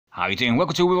How you doing?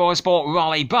 Welcome to Raw Sport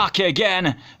Rally, back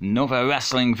again. Another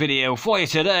wrestling video for you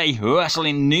today.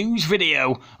 Wrestling news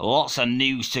video. Lots of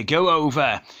news to go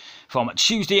over from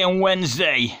Tuesday and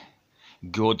Wednesday.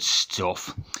 Good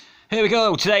stuff. Here we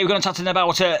go. Today we're going to talk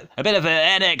about a bit of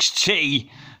NXT,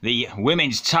 the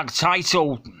women's tag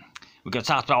title. We're going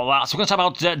to talk about that. So we're going to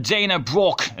talk about Dana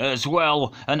Brooke as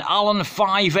well, and Alan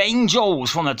 5 Angels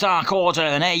from the Dark Order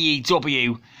and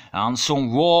AEW, and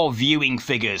some Raw viewing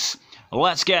figures.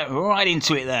 Let's get right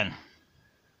into it then.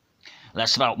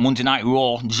 Let's talk about Monday Night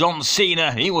Raw. John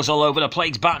Cena, he was all over the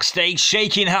place backstage,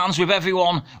 shaking hands with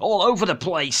everyone, all over the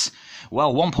place.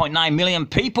 Well, 1.9 million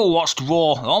people watched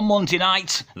Raw on Monday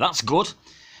night. That's good.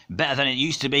 Better than it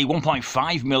used to be,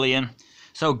 1.5 million.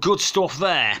 So good stuff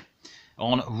there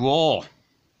on Raw.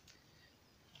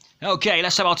 Okay,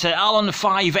 let's talk about Alan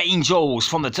 5 Angels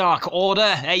from the Dark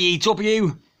Order,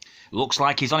 AEW. Looks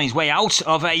like he's on his way out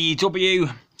of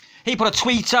AEW. He put a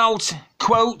tweet out,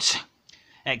 quote,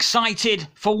 "Excited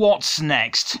for what's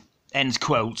next," end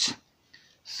quote.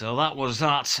 So that was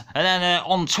that. And then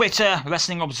on Twitter,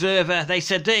 Wrestling Observer, they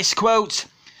said this, quote,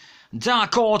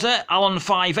 "Dark Order, Alan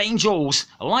 5 Angels,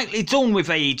 likely done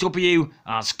with AEW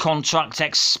as contract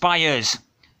expires,"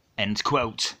 end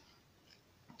quote.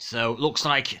 So looks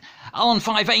like Alan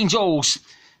 5 Angels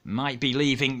might be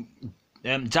leaving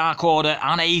Dark Order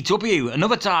and AEW.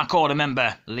 Another Dark Order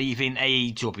member leaving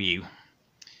AEW.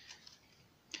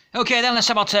 Okay, then let's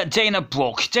talk about Dana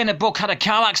Brooke. Dana Brooke had a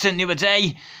car accident the other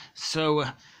day. So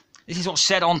this is what's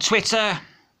said on Twitter.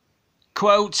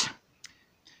 Quote,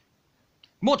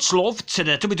 "Much love to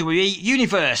the WWE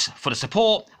Universe for the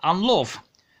support and love.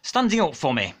 Standing up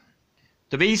for me.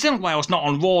 The reason why I was not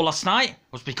on Raw last night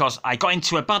was because I got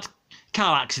into a bad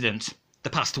car accident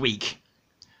the past week.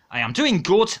 I am doing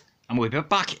good and we'll be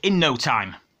back in no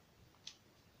time.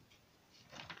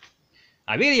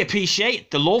 I really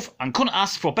appreciate the love and couldn't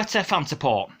ask for better fan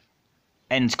support,"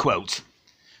 end quote.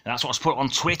 That's what's put on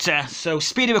Twitter. So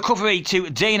speedy recovery to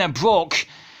Dana Brooke,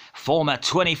 former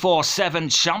 24/7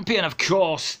 champion, of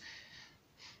course.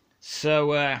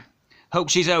 So hope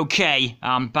she's okay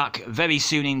and back very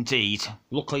soon indeed.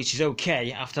 Luckily she's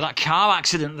okay after that car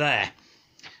accident there.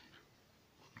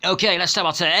 Okay, let's talk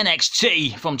about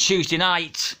NXT from Tuesday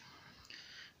night.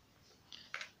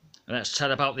 Let's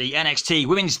chat about the NXT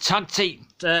Women's Tag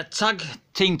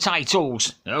Team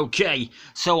titles. Okay,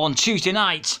 so on Tuesday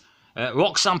night,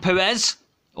 Roxanne Perez,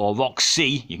 or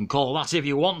Roxy, you can call that if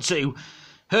you want to,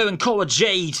 her and Cora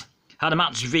Jade had a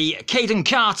match v Kaden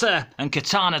Carter and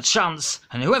Katana Chance,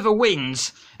 and whoever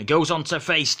wins goes on to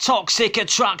face Toxic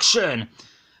Attraction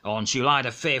on July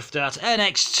the 5th at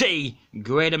NXT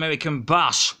Great American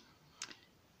Bash.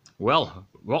 Well,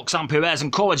 Roxanne Perez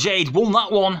and Cora Jade won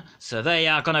that one, so they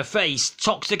are going to face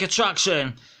Toxic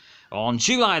Attraction on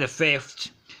July the 5th,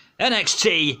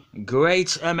 NXT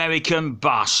Great American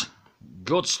Bash.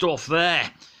 Good stuff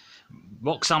there.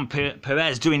 Roxanne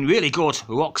Perez doing really good.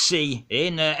 Roxy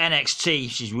in NXT,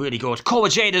 she's really good. Cora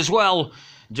Jade as well,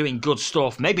 doing good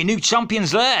stuff. Maybe new champions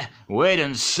there. Wait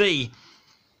and see.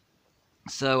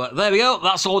 So there we go.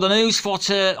 That's all the news for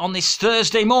on this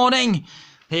Thursday morning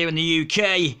here in the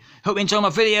UK. Hope you enjoyed my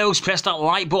videos. Press that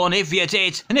like button if you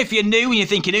did. And if you're new and you're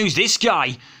thinking, who's this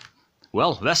guy?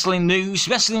 Well, wrestling news,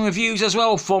 wrestling reviews as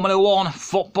well. Formula 1,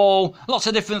 football, lots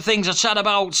of different things I chat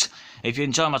about. If you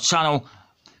enjoy my channel,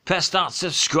 press that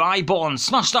subscribe button.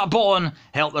 Smash that button.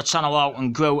 Help the channel out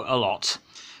and grow a lot.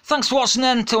 Thanks for watching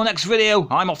then. Until the next video,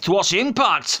 I'm off to watch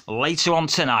Impact later on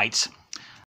tonight.